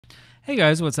Hey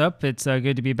guys, what's up? It's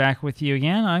good to be back with you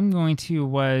again. I'm going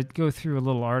to go through a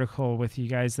little article with you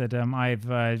guys that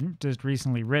I've just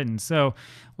recently written. So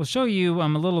we'll show you a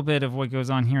little bit of what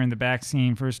goes on here in the back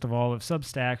scene, first of all, of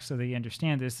Substack so that you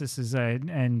understand this. This is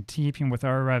in keeping with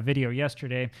our video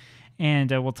yesterday.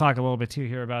 And we'll talk a little bit too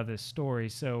here about this story.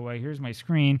 So here's my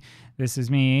screen. This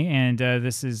is me, and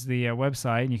this is the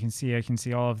website. And you can see I can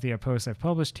see all of the posts I've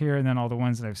published here, and then all the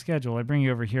ones that I've scheduled. I bring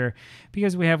you over here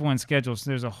because we have one scheduled.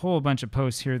 So there's a whole bunch of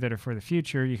posts here that are for the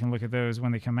future. You can look at those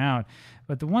when they come out.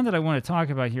 But the one that I want to talk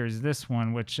about here is this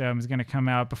one, which is going to come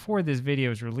out before this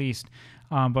video is released,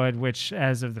 but which,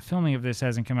 as of the filming of this,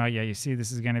 hasn't come out yet. You see,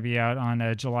 this is going to be out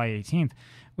on July 18th,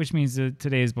 which means that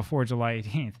today is before July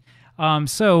 18th.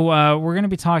 So we're going to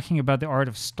be talking about the art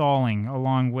of stalling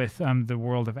along with the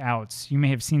world of outs. You may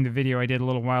have seen the video I did a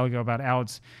little while ago about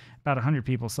outs. About 100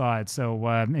 people saw it. So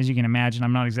as you can imagine,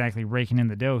 I'm not exactly raking in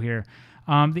the dough here.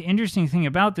 The interesting thing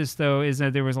about this, though, is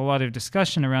that there was a lot of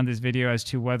discussion around this video as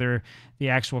to whether the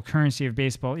actual currency of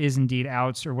baseball is indeed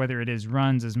outs or whether it is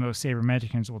runs, as most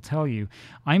sabermetricians will tell you.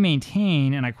 I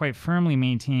maintain, and I quite firmly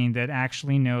maintain, that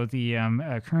actually, no, the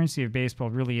currency of baseball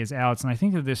really is outs. And I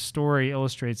think that this story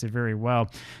illustrates it very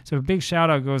well. So a big shout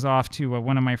out goes off to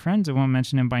one of my friends, I won't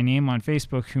mention him by name, on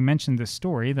Facebook, who mentioned this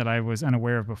story that I was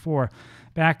unaware of before.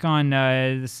 Back on,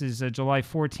 this is July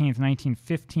 14th,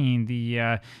 1915,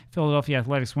 the Philadelphia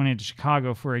Athletics went into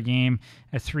Chicago for a game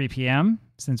at 3 p.m.,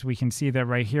 since we can see that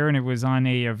right here, and it was on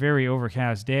a very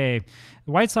overcast day.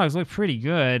 The White Sox looked pretty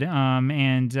good,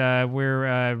 and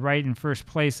we're right in first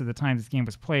place at the time this game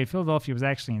was played. Philadelphia was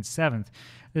actually in seventh.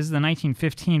 This is the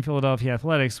 1915 Philadelphia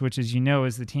Athletics, which, as you know,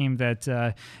 is the team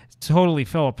that totally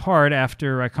fell apart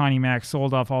after Connie Mack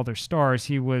sold off all their stars.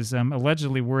 He was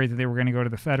allegedly worried that they were going to go to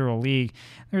the Federal League.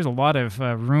 There's a lot of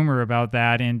rumor about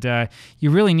that, and you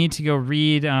really need to go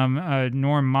read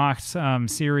Norm Mock's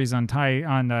series on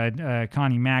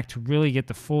Connie Mack to really get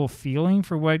the full feeling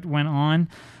for what went on.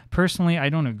 Personally, I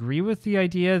don't agree with the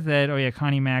idea that, oh yeah,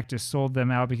 Connie Mack just sold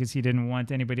them out because he didn't want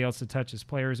anybody else to touch his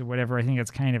players or whatever. I think that's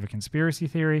kind of a conspiracy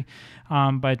theory,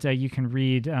 but you can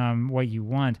read what you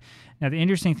want. Now, the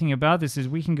interesting thing about this is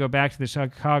we can go back to the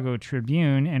Chicago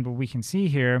Tribune, and what we can see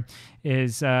here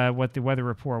is what the weather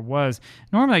report was.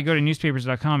 Normally, I go to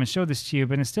newspapers.com and show this to you,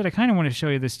 but instead, I kind of want to show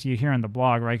you this to you here on the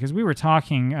blog, right? Because we were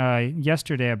talking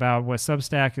yesterday about what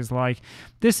Substack is like.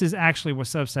 This is actually what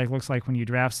Substack looks like when you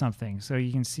draft something. So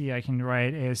you can see I can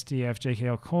write ASDF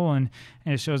JKL : and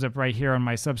it shows up right here on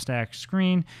my Substack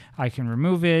screen. I can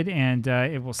remove it, and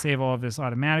it will save all of this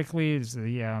automatically. It's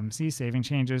the see, saving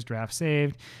changes, draft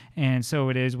saved. And so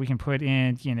it is, we can put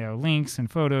in, links and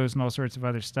photos and all sorts of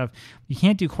other stuff. You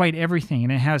can't do quite everything,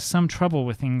 and it has some trouble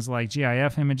with things like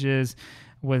GIF images,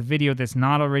 with video that's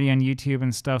not already on YouTube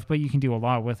and stuff, but you can do a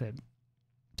lot with it.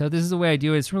 So this is the way I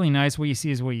do it. It's really nice. What you see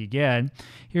is what you get.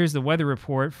 Here's the weather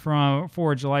report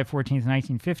for July 14th,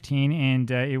 1915,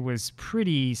 and it was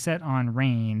pretty set on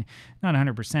rain. Not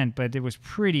 100%, but it was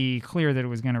pretty clear that it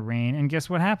was going to rain. And guess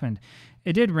what happened?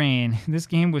 It did rain. This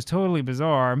game was totally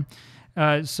bizarre.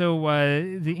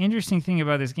 So the interesting thing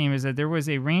about this game is that there was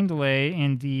a rain delay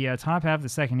in the top half of the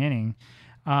second inning.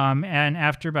 And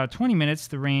after about 20 minutes,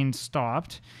 the rain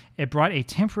stopped. It brought a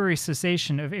temporary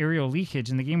cessation of aerial leakage,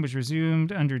 and the game was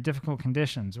resumed under difficult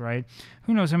conditions, right?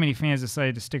 Who knows how many fans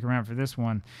decided to stick around for this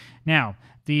one. Now,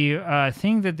 the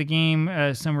thing that the game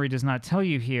summary does not tell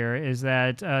you here is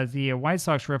that the White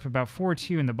Sox were up about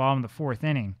 4-2 in the bottom of the fourth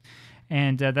inning.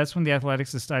 And that's when the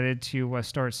Athletics decided to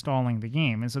start stalling the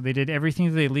game. And so they did everything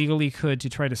that they legally could to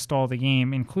try to stall the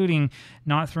game, including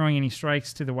not throwing any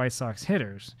strikes to the White Sox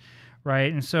hitters.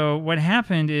 Right, and so what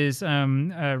happened is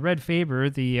Red Faber,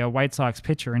 the White Sox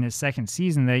pitcher in his second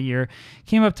season that year,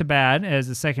 came up to bat as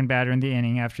the second batter in the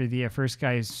inning after the first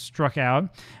guy struck out.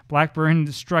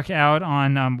 Blackburn struck out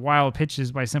on wild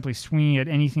pitches by simply swinging at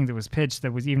anything that was pitched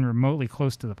that was even remotely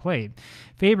close to the plate.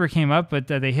 Faber came up, but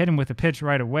they hit him with a pitch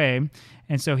right away,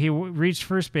 and so he reached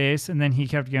first base, and then he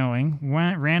kept going,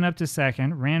 ran up to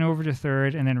second, ran over to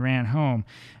third, and then ran home.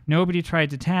 Nobody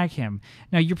tried to tag him.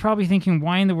 Now, you're probably thinking,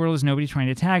 why in the world is nobody trying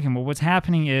to tag him? Well, what's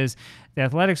happening is the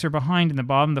Athletics are behind in the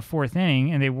bottom of the fourth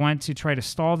inning, and they want to try to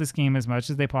stall this game as much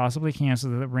as they possibly can so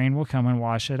that the rain will come and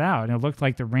wash it out. And it looked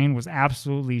like the rain was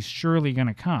absolutely surely going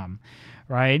to come.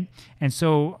 right? And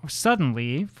so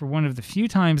suddenly, for one of the few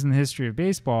times in the history of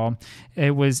baseball,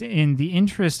 it was in the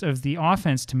interest of the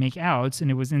offense to make outs,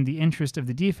 and it was in the interest of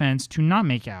the defense to not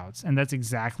make outs. And that's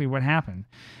exactly what happened.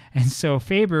 And so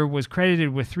Faber was credited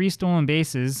with 3 stolen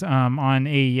bases on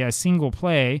a single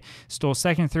play, stole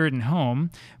second, third, and home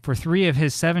for 3 of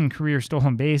his 7 career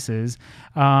stolen bases.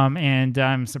 And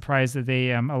I'm surprised that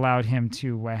they allowed him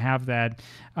to have that.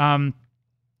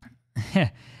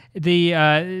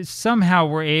 Somehow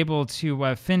were able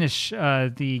to finish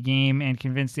the game and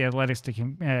convince the Athletics to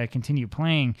continue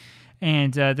playing.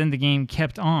 And then the game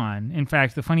kept on. In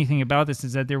fact, the funny thing about this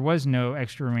is that there was no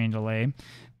extra rain delay.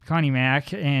 Connie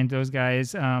Mack and those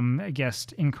guys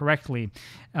guessed incorrectly.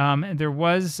 There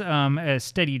was a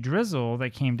steady drizzle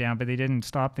that came down, but they didn't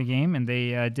stop the game, and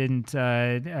they didn't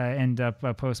end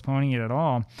up postponing it at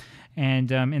all.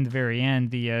 And in the very end,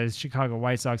 the Chicago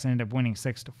White Sox ended up winning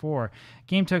 6-4.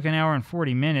 Game took an hour and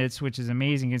 40 minutes, which is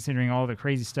amazing considering all the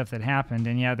crazy stuff that happened.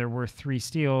 And yeah, there were 3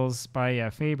 steals by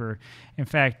Faber. In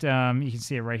fact, you can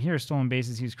see it right here. Stolen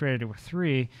bases, he was credited with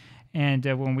 3. And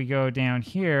when we go down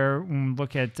here and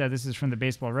look at, this is from the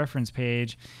baseball reference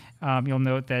page, you'll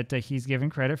note that he's given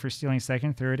credit for stealing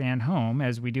second, third, and home,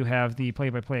 as we do have the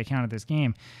play-by-play account of this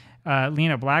game.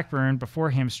 Lena Blackburn,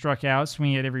 before him, struck out,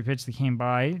 swinging at every pitch that came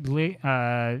by.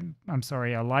 Leibold,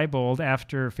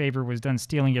 after Faber was done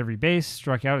stealing every base,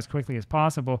 struck out as quickly as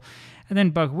possible. And then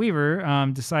Buck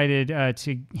Weaver decided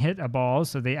to hit a ball,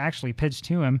 so they actually pitched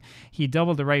to him. He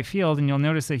doubled to right field, and you'll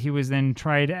notice that he was then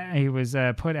put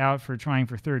out for trying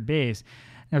for third base.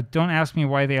 Now, don't ask me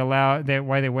why they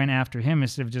went after him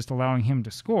instead of just allowing him to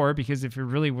score, because if it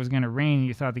really was going to rain and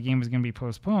you thought the game was going to be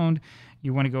postponed,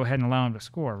 you want to go ahead and allow him to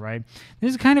score, right? This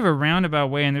is kind of a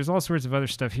roundabout way, and there's all sorts of other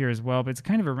stuff here as well, but it's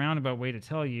kind of a roundabout way to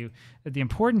tell you that the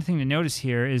important thing to notice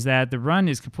here is that the run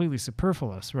is completely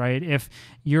superfluous, right? If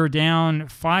you're down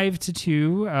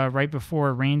 5-2 right before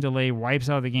a rain delay wipes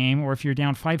out the game, or if you're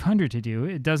down 500-2,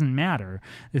 it doesn't matter.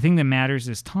 The thing that matters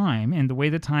is time, and the way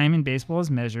the time in baseball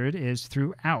is measured is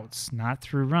through outs, not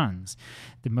through runs.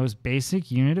 The most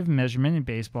basic unit of measurement in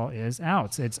baseball is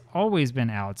outs. It's always been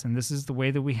outs, and this is the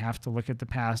way that we have to look at the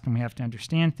past, and we have to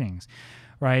understand things,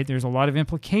 right? There's a lot of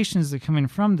implications that come in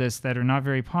from this that are not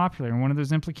very popular, and one of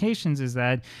those implications is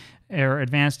that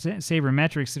advanced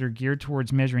sabermetrics that are geared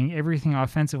towards measuring everything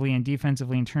offensively and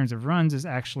defensively in terms of runs is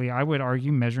actually, I would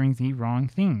argue, measuring the wrong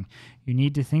thing. You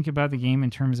need to think about the game in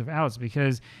terms of outs,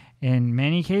 because in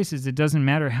many cases, it doesn't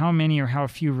matter how many or how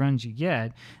few runs you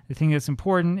get. The thing that's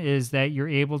important is that you're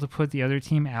able to put the other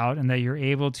team out and that you're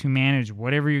able to manage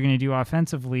whatever you're going to do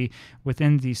offensively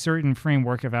within the certain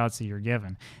framework of outs that you're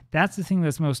given. That's the thing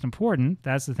that's most important.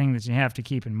 That's the thing that you have to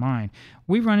keep in mind.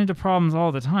 We run into problems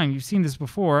all the time. You've seen this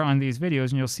before on these videos,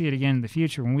 and you'll see it again in the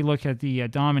future. When we look at the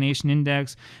domination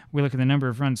index, we look at the number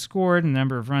of runs scored and the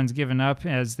number of runs given up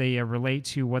as they relate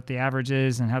to what the average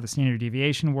is and how the standard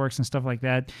deviation works and stuff like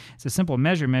that. It's a simple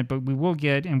measurement, but we will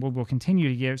get, and we'll continue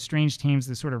to get, strange teams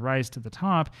that sort of rise to the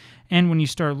top. And when you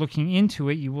start looking into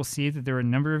it, you will see that there are a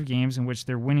number of games in which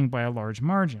they're winning by a large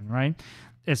margin, right?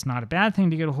 It's not a bad thing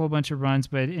to get a whole bunch of runs,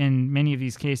 but in many of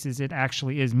these cases, it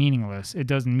actually is meaningless. It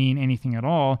doesn't mean anything at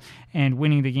all. And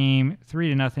winning the game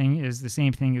 3-0 is the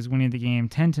same thing as winning the game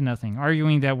 10-0.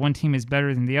 Arguing that one team is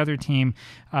better than the other team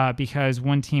because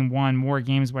one team won more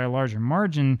games by a larger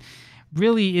margin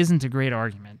really isn't a great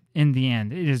argument. In the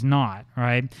end, it is not,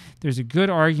 right? There's a good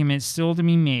argument still to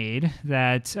be made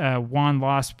that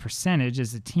won-loss percentage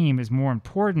as a team is more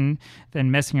important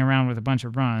than messing around with a bunch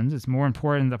of runs. It's more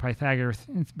important than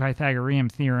the Pythagorean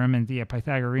theorem and the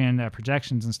Pythagorean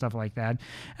projections and stuff like that.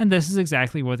 And this is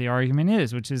exactly what the argument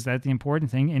is, which is that the important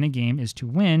thing in a game is to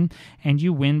win, and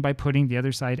you win by putting the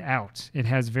other side out. It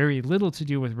has very little to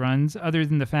do with runs, other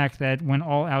than the fact that when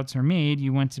all outs are made,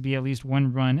 you want to be at least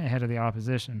one run ahead of the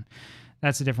opposition.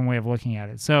 That's a different way of looking at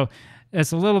it. So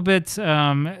it's a little bit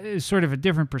sort of a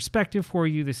different perspective for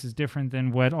you. This is different than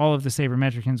what all of the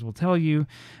sabermetricians will tell you.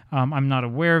 I'm not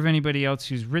aware of anybody else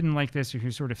who's written like this or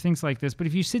who sort of thinks like this. But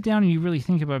if you sit down and you really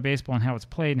think about baseball and how it's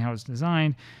played and how it's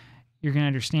designed, you're going to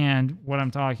understand what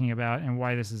I'm talking about and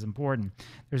why this is important.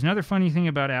 There's another funny thing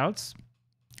about outs.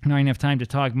 I don't have time to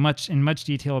talk in much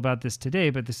detail about this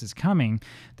today, but this is coming.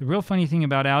 The real funny thing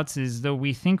about outs is, though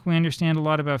we think we understand a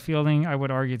lot about fielding, I would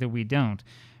argue that we don't,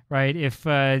 right? If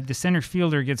the center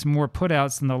fielder gets more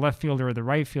putouts than the left fielder or the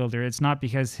right fielder, it's not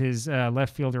because his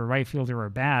left fielder or right fielder are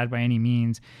bad by any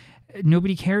means.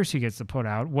 nobody cares who gets the put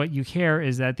out. What you care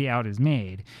is that the out is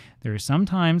made. There are some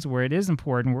times where it is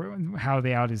important how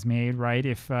the out is made, right?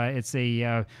 If it's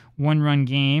a one-run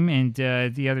game and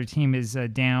the other team is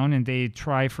down and they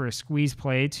try for a squeeze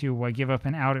play to give up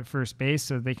an out at first base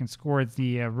so they can score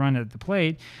the run at the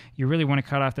plate, you really want to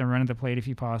cut off the run at the plate if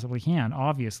you possibly can,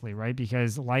 obviously, right?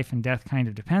 Because life and death kind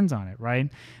of depends on it,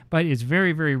 right? But it's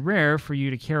very, very rare for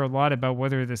you to care a lot about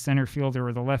whether the center fielder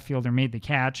or the left fielder made the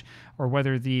catch or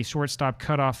whether the shortstop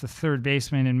cut off the third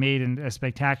baseman and made a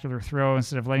spectacular throw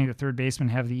instead of letting the third baseman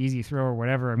have the easy throw or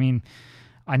whatever. I mean,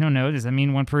 I don't know. Does that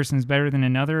mean one person is better than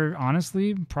another?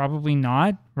 Honestly, probably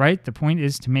not, right? The point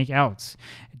is to make outs.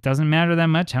 It doesn't matter that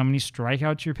much how many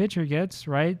strikeouts your pitcher gets,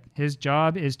 right? His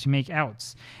job is to make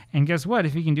outs. And guess what?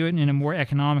 If he can do it in a more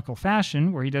economical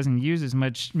fashion where he doesn't use as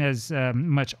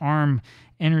much arm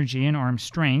energy and arm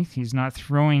strength, he's not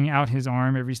throwing out his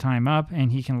arm every time up,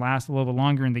 and he can last a little bit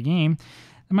longer in the game,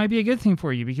 it might be a good thing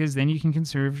for you because then you can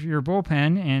conserve your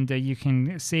bullpen and you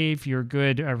can save your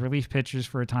good relief pitchers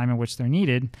for a time in which they're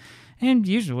needed. And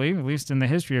usually, at least in the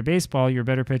history of baseball, your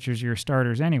better pitchers are your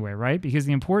starters anyway, right? Because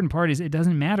the important part is it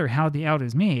doesn't matter how the out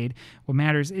is made. What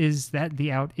matters is that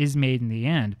the out is made in the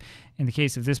end. In the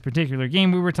case of this particular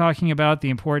game we were talking about,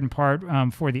 the important part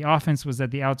for the offense was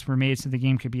that the outs were made so the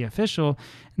game could be official.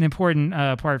 And the important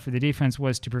part for the defense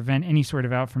was to prevent any sort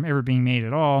of out from ever being made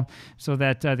at all so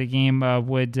that the game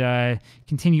would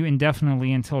continue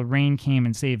indefinitely until rain came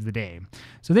and saved the day.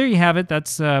 So there you have it.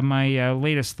 That's my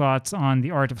latest thoughts on the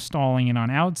art of stalling and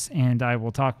on outs, and I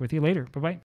will talk with you later. Bye-bye.